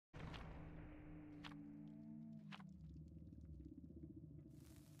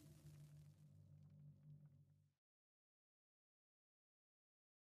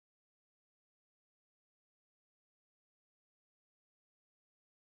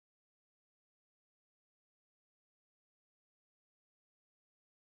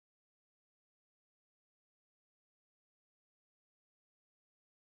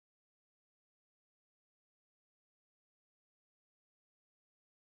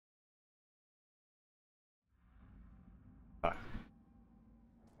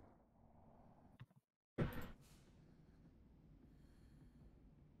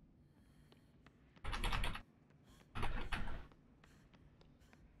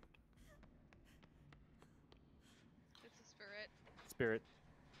Spirit.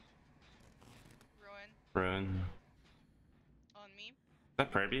 Ruin. On me. Is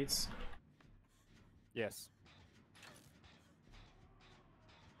that prayer beads? Yes.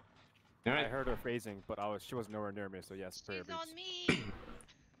 You know I what? heard her phrasing, but she was nowhere near me, so yes, prayer She's beads. on me.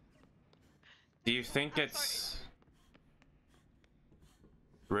 Do you think I'm it's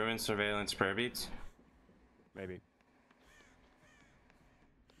ruin, surveillance, prayer beads? Maybe.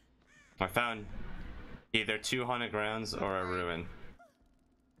 I found either 2 haunted grounds or a ruin.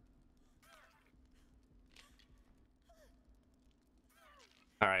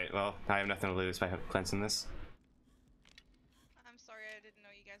 Alright, well, I have nothing to lose by cleansing this. I'm sorry, I didn't know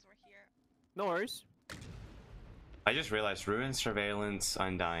you guys were here. No worries. I just realized ruin, surveillance,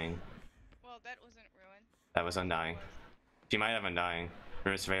 undying. Well, that wasn't ruin. That was undying. She might have undying.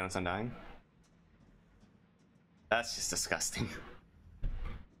 Ruin, surveillance, undying? That's just disgusting.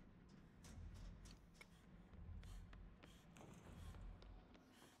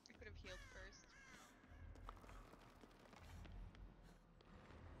 I could have healed first.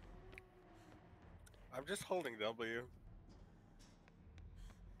 I'm just holding W.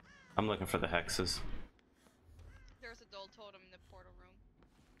 I'm looking for the hexes. There's a dull totem in the portal room.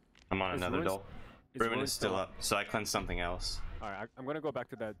 I'm on another doll. Ruin is still up, so I cleansed something else. Alright, I'm gonna go back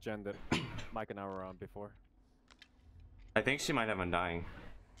to that gen that Mike and I were on before. I think she might have undying.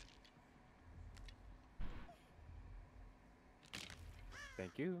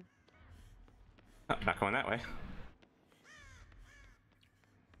 Thank you. Oh, not going that way.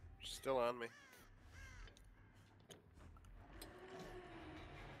 She's still on me.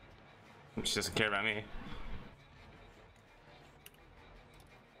 She doesn't care about me.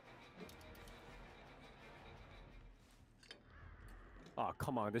 Oh,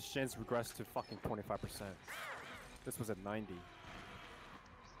 come on, this gen's regressed to fucking 25%. This was at 90.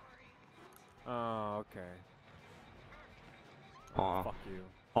 Oh, okay. Aw. Fuck you.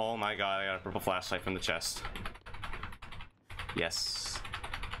 Oh my god, I got a purple flashlight from the chest. Yes.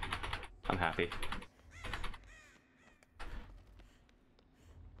 I'm happy.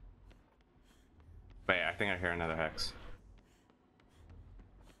 Wait, I think I hear another hex.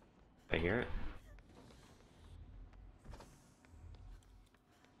 I hear it?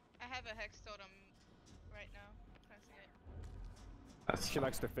 I have a hex totem right now. Cleansing it. That's She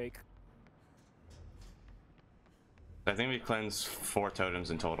likes to fake. I think we cleansed 4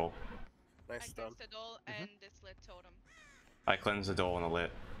 totems in total. Nice I stun. cleansed the doll and this lit totem. I cleansed the dole and the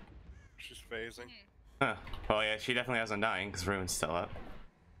lit. She's phasing. Huh. Well, yeah, she definitely has undying because ruin's still up.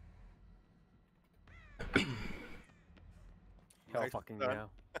 Hell Nice fucking stun. yeah.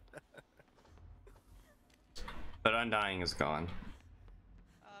 But undying is gone.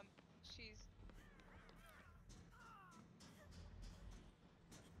 She's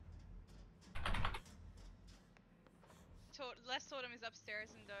last totem is upstairs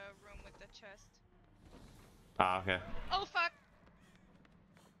in the room with the chest. Ah, okay. Oh fuck!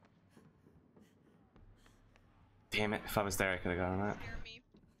 Damn it, if I was there I could have gotten that. Near me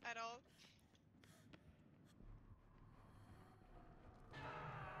at all.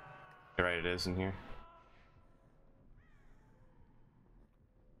 You're right, it is in here.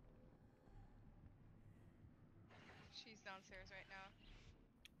 She's downstairs right now.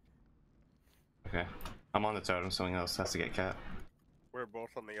 Okay. I'm on the totem, someone else has to get cat. We're both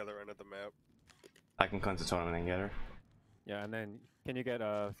on the other end of the map. I can cleanse the totem and then get her. Yeah, and then can you get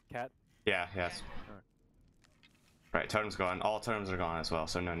a cat? Yeah, yes. Alright. Right, totem's gone. All totems are gone as well,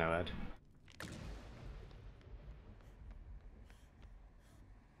 so no Noed.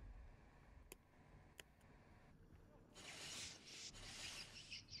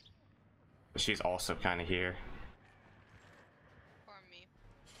 But she's also kind of here. For me.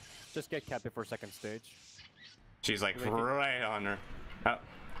 Just get cat before second stage. She's like Make it- right on her. Oh.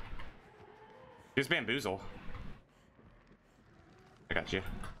 Just bamboozle. I got you.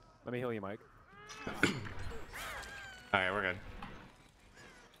 Let me heal you, Mike. Alright, we're good.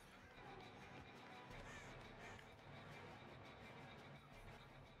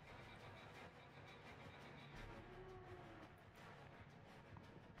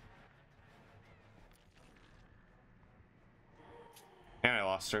 And I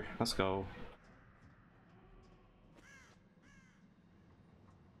lost her. Let's go.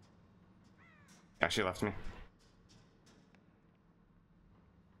 Yeah, she left me.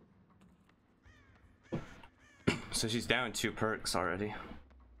 So she's down 2 perks already.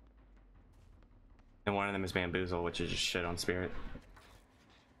 And one of them is bamboozle, which is just shit on spirit.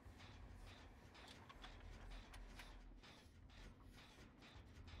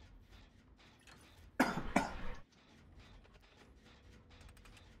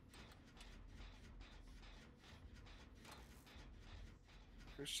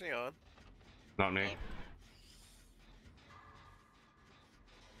 Who's she on? Not me.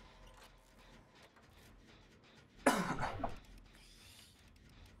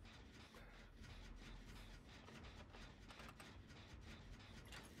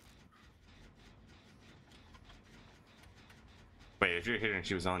 Wait, if you're here and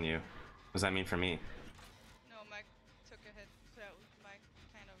she was on you, what does that mean for me? No, Mike took a hit. So Mike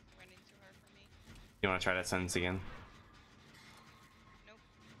kind of went into her for me. You want to try that sentence again? Nope.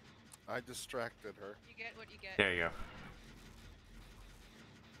 I distracted her. You get what you get. There you go.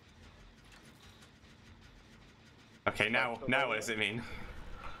 Okay, now what does it mean?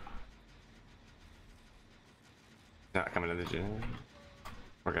 Not coming to the gym.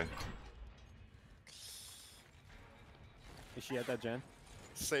 We're good. Is she at that gen?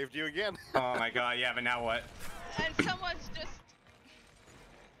 Saved you again. Oh my god, yeah, but now what? And someone's just.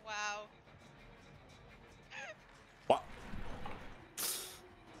 Wow. What?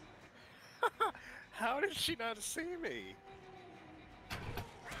 How did she not see me?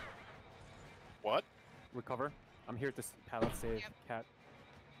 What? Recover. I'm here to pallet save Yep. cat.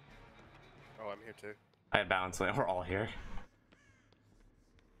 Oh, I'm here too. I have balance. We're all here.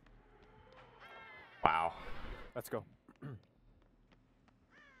 Wow. Let's go.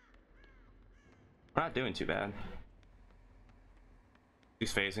 We're not doing too bad.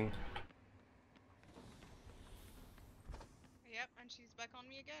 She's phasing. Yep, and she's back on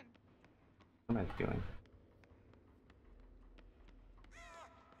me again. What am I doing?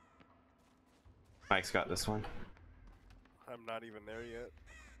 Mike's got this one. I'm not even there yet.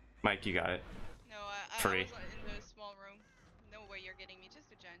 Mike, you got it. No, I Free. was in the small room. No way you're getting me, just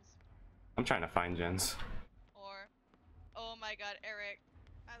the gens. I'm trying to find gens. Or, oh my god, Eric,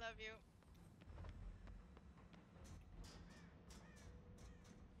 I love you.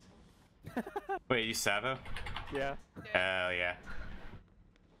 Wait, you Savo? Yeah. Yeah. Hell yeah.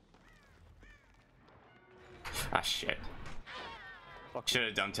 Ah shit. Fuck. Should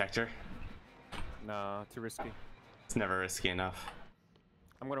have dumb teched her. Nah, too risky. It's never risky enough.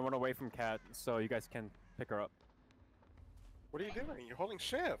 I'm gonna run away from cat so you guys can pick her up. What are you doing? You're holding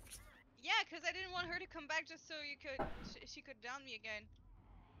shift. Yeah, because I didn't want her to come back just so you could, she could down me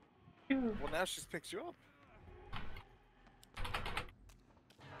again. Well, now she's picked you up.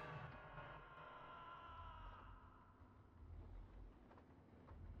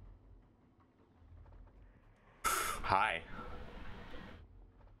 Hi.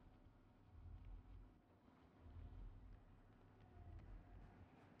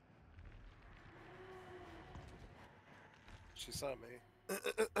 She saw me.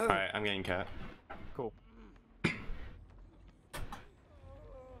 Alright, I'm getting cat. Cool.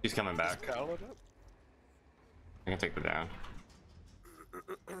 She's coming back. Pallet up. I can take her down.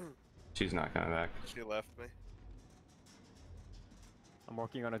 She's not coming back. She left me. I'm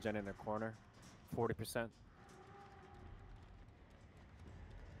working on a gen in the corner. 40%.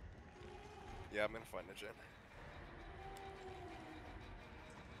 Yeah, I'm gonna find a gen.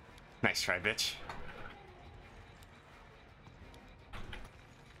 Nice try, bitch.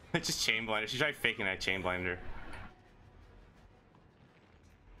 I just chain blinded. She tried faking that chain blinder.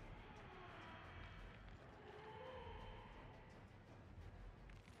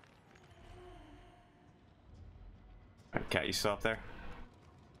 Alright, Cat, you still up there?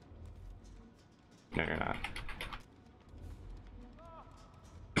 No, you're not.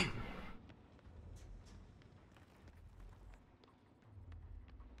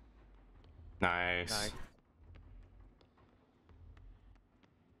 Nice. Nice.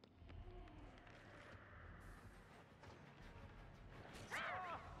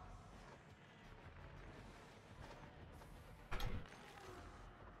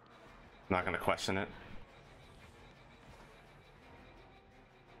 Not gonna question it.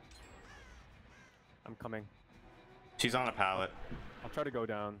 I'm coming. She's on a pallet. I'll try to go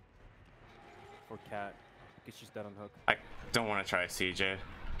down for cat because she's dead on hook. I don't want to try CJ.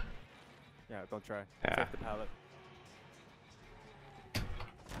 Yeah, don't try. Yeah. Save the pallet.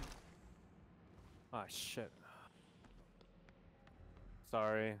 Ah, shit.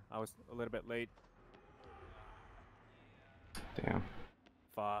 Sorry, I was a little bit late. Damn.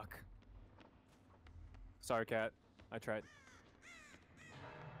 Fuck. Sorry, cat. I tried.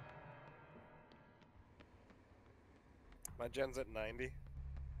 My gen's at 90.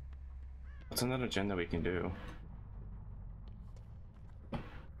 What's another gen that we can do?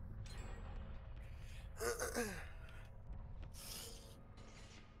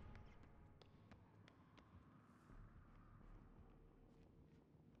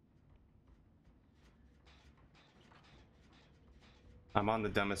 I'm on the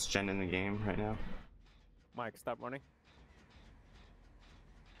dumbest gen in the game right now. Mike, stop running.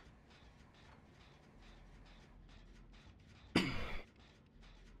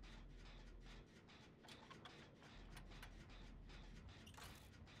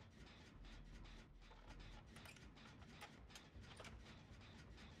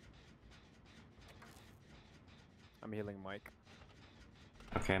 I'm healing Mike.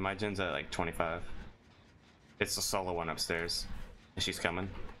 Okay, my gen's at like 25. It's the solo one upstairs. And she's coming.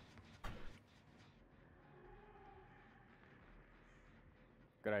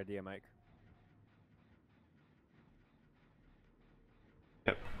 Good idea, Mike.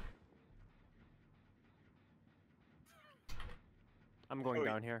 Yep. I'm going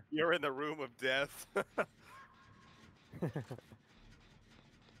down here. You're in the room of death.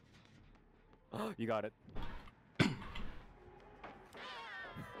 You got it.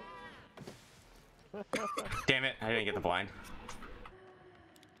 Damn it, I didn't get the blind.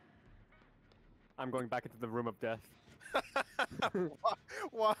 I'm going back into the room of death.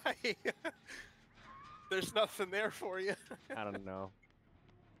 Why? There's nothing there for you. I don't know.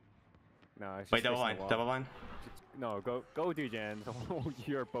 No, it's just Wait, double facing blind, the wall. double blind. No, go, Dujan.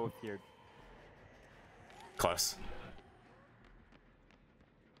 You're both here. Close.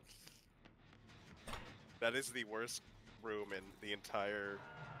 That is the worst room in the entire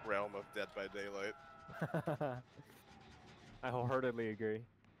realm of Dead by Daylight. I wholeheartedly agree.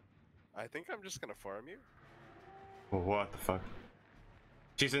 I think I'm just gonna farm you. What the fuck?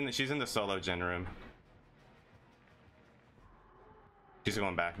 She's in the solo gen room. She's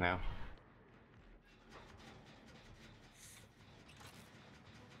going back now.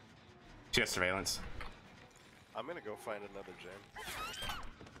 She has surveillance. I'm gonna go find another gen.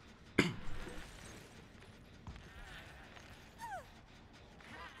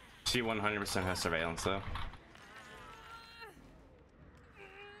 She 100% has surveillance though.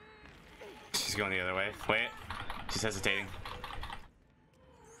 She's going the other way. Wait, she's hesitating.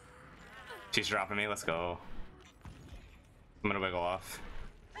 She's dropping me. Let's go. I'm gonna wiggle off.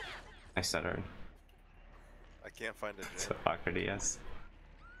 I said her. I can't find a gen. So awkward, yes.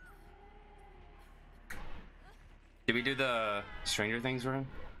 Did we do the Stranger Things room?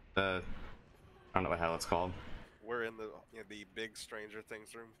 I don't know what the hell it's called. We're in the big Stranger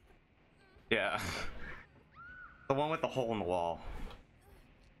Things room. Yeah. The one with the hole in the wall.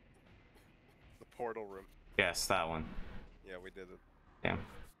 The portal room. Yes, that one. Yeah, we did it. Damn.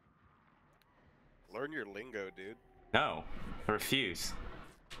 Learn your lingo, dude. No, I refuse.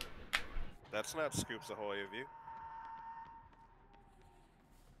 That's not Scoops Ahoy of you.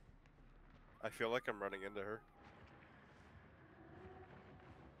 I feel like I'm running into her.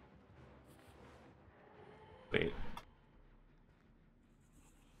 Wait.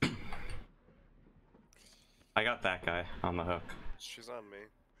 I got that guy on the hook. She's on me.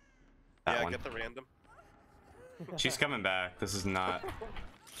 That Yeah, one. get the random. She's coming back. This is not.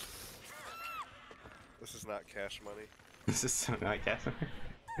 This is not cash money. This is so not Catherine.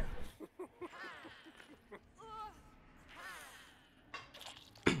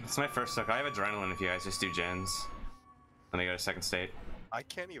 It's my first hook. I have adrenaline if you guys just do gens. Let me go to second state. I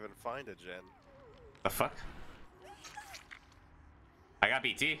can't even find a gen. The fuck? I got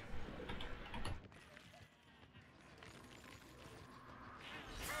BT.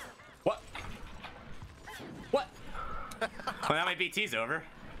 What? What? Well, now my BT's over.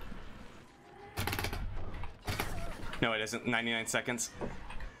 No, it isn't. 99 seconds.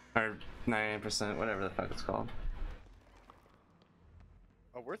 Or 99%, whatever the fuck it's called.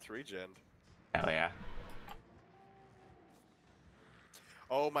 Oh, we're 3-gen. Hell yeah.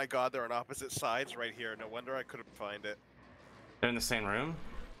 Oh my god, they're on opposite sides right here. No wonder I couldn't find it. They're in the same room?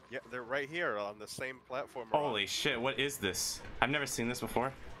 Yeah, they're right here on the same platform. we're on. Holy shit, what is this? I've never seen this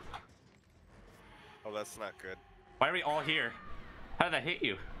before. Oh, that's not good. Why are we all here? How did that hit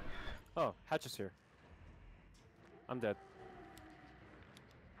you? Oh, Hatch is here. I'm dead.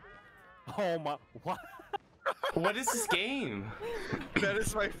 Oh my, what? What is this game? That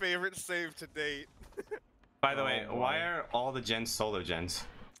is my favorite save to date. By the way, Oh, why boy. are all the gens solo gens?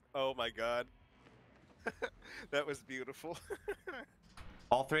 Oh my god. That was beautiful.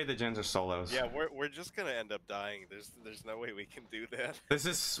 All three of the gens are solos. Yeah, we're just gonna end up dying. There's no way we can do that. This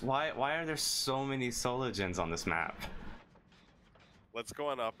is why are there so many solo gens on this map? Let's go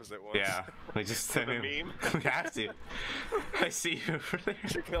on opposite ones. Yeah, we just For the meme? we have to. I see you over there.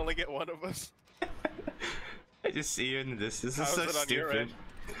 You can only get one of us. I just see you in the distance. This How's is so it on your stupid.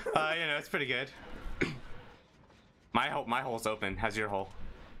 You know, it's pretty good. My hole's open. How's your hole?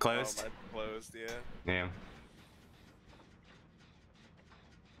 Closed? Oh, mine's closed, yeah. Yeah.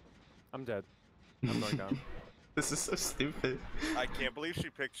 I'm dead. I'm going down. This is so stupid. I can't believe she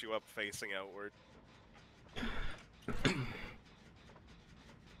picked you up facing outward.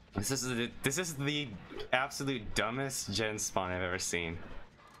 This is the absolute dumbest gen spawn I've ever seen.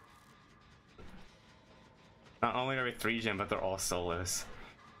 Not only are we 3-gen, but they're all solos.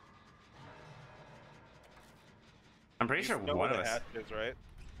 I'm pretty sure You know one where of the us. hatch is, right?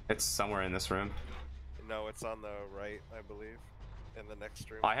 It's somewhere in this room. No, it's on the right, I believe. In the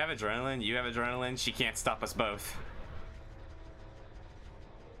next room. I have adrenaline, you have adrenaline, she can't stop us both.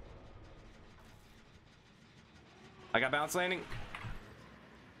 I got bounce landing.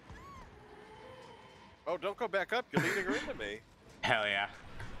 Oh, don't go back up. You're leading her into me. Hell yeah.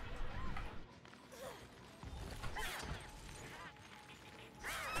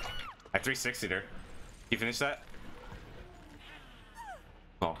 I 360'd her. You finish that?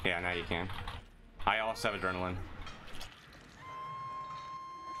 Oh, yeah, now you can. I also have adrenaline.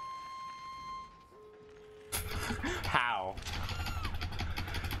 How?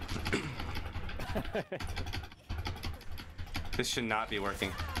 This should not be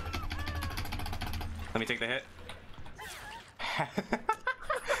working. Let me take the hit.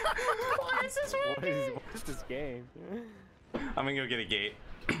 Why is this working? What is this game? I'm gonna go get a gate.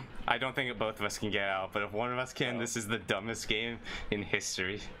 I don't think both of us can get out, but if one of us can, this is the dumbest game in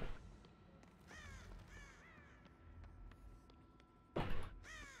history.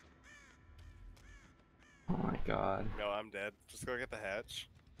 Oh my god. No, I'm dead. Just go get the hatch.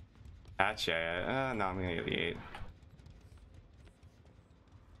 Hatch, yeah. No, I'm gonna get the gate.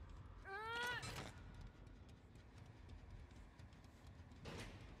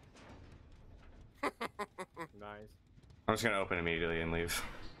 Nice. I'm just gonna open immediately and leave.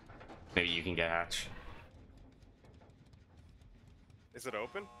 Maybe you can get hatch. Is it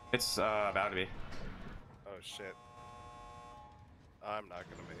open? It's about to be. Oh shit. I'm not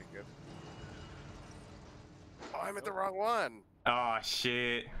gonna make it. Oh, I'm at the wrong one. Oh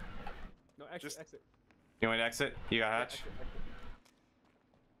shit. No, exit, Just- exit. You want to exit? You got hatch?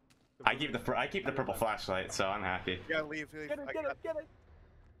 Exit. I keep the purple flashlight, so I'm happy. You gotta leave. Get it, get it, get it!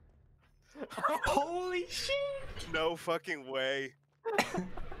 Holy shit! No fucking way.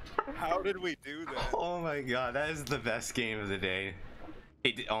 How did we do that? Oh my god, that is the best game of the day.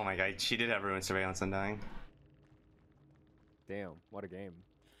 Oh my god, she did have ruined surveillance and dying. Damn, what a game.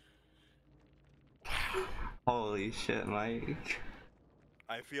 Holy shit, Mike.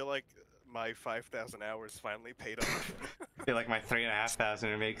 I feel like my 5,000 hours finally paid off. I feel like my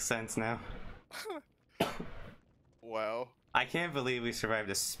 3,500 makes sense now. Wow. I can't believe we survived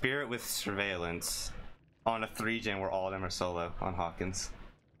a spirit with surveillance on a 3-gen where all of them are solo on Hawkins.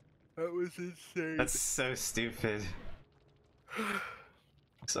 That was insane. That's so stupid.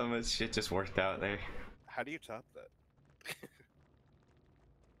 So much shit just worked out there. How do you top that?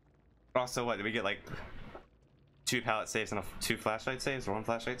 Also, what, did we get like 2 pallet saves and 2 flashlight saves or 1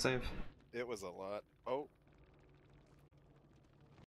 flashlight save? It was a lot. Oh,